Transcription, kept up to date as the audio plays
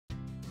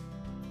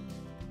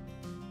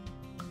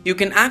You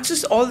can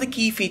access all the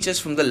key features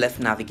from the left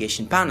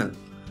navigation panel.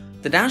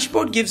 The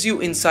dashboard gives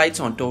you insights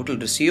on total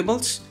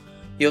receivables,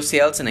 your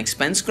sales and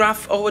expense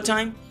graph over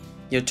time,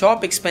 your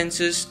top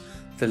expenses,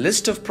 the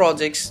list of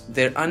projects,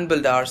 their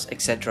unbilled hours,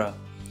 etc.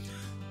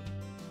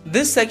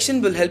 This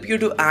section will help you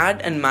to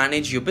add and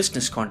manage your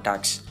business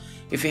contacts.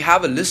 If you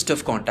have a list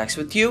of contacts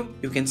with you,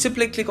 you can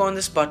simply click on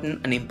this button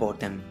and import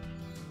them.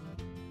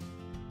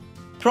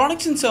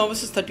 Products and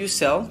services that you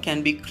sell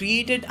can be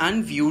created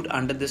and viewed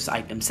under this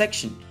item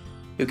section.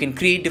 You can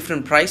create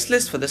different price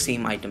lists for the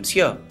same items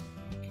here.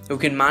 You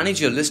can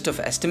manage your list of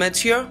estimates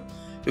here.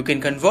 You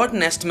can convert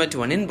an estimate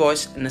to an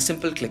invoice in a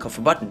simple click of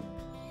a button.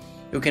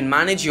 You can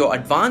manage your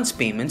advance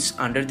payments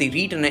under the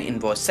Read an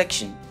Invoice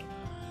section.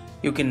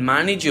 You can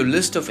manage your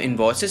list of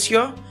invoices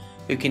here.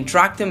 You can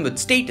track them with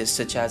status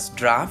such as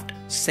draft,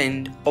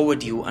 send,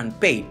 overdue, and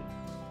paid.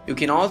 You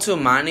can also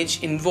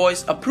manage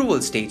invoice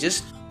approval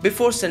stages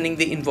before sending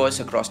the invoice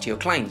across to your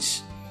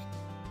clients.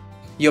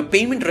 Your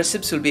payment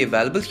receipts will be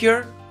available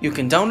here. You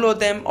can download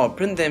them or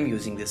print them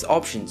using these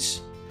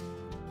options.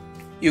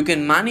 You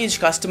can manage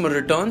customer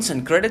returns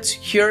and credits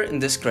here in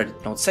this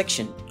credit note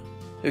section.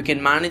 You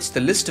can manage the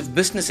list of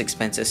business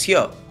expenses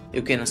here.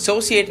 You can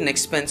associate an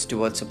expense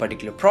towards a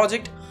particular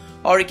project,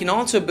 or you can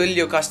also bill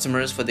your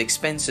customers for the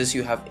expenses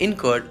you have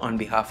incurred on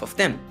behalf of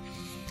them.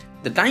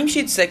 The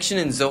timesheet section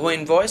in Zoho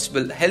Invoice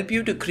will help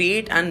you to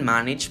create and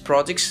manage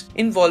projects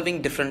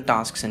involving different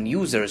tasks and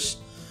users.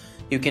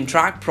 You can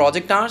track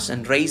project hours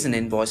and raise an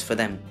invoice for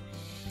them.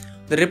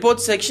 The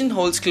reports section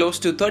holds close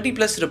to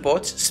 30+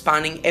 reports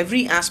spanning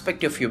every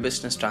aspect of your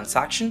business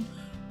transaction,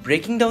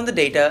 breaking down the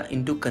data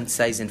into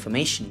concise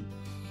information.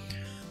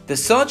 The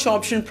search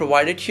option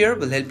provided here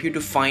will help you to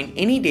find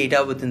any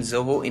data within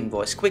Zoho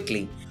Invoice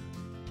quickly.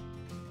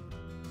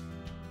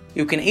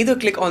 You can either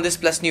click on this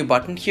plus new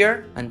button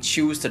here and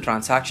choose the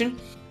transaction,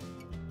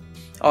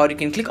 or you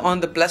can click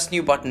on the plus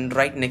new button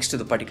right next to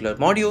the particular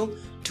module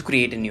to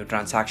create a new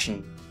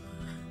transaction.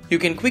 You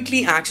can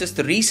quickly access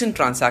the recent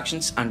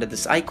transactions under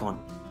this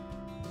icon.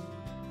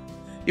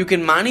 You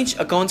can manage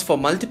accounts for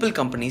multiple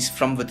companies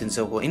from within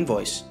Zoho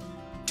Invoice.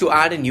 To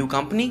add a new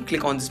company,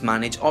 click on this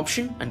Manage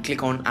option and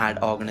click on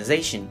Add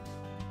Organization.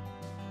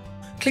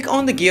 Click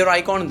on the gear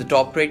icon in the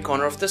top right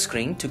corner of the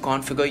screen to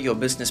configure your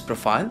business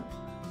profile.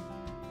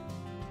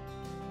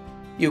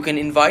 You can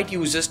invite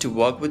users to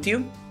work with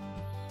you.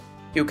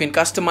 You can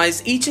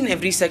customize each and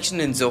every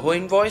section in Zoho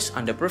Invoice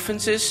under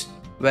Preferences,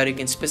 where you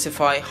can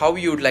specify how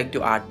you would like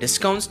to add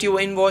discounts to your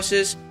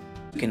invoices.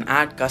 You can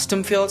add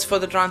custom fields for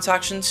the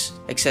transactions,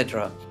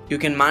 etc. You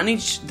can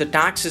manage the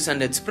taxes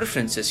and its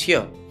preferences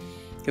here.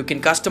 You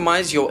can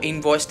customize your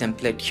invoice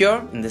template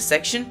here in this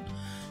section.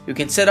 You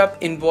can set up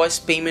invoice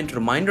payment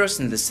reminders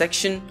in this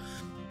section.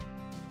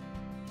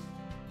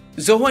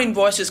 Zoho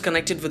Invoice is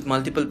connected with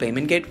multiple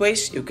payment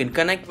gateways. You can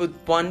connect with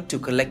one to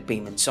collect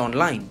payments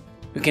online.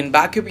 You can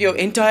back up your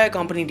entire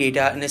company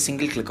data in a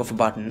single click of a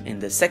button in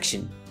this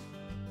section.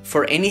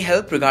 For any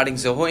help regarding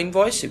Zoho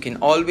Invoice, you can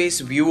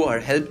always view our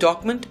help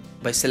document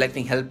by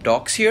selecting Help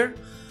Docs here,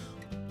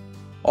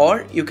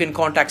 or you can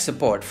contact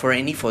support for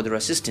any further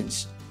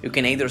assistance. You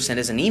can either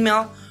send us an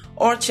email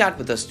or chat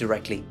with us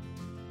directly.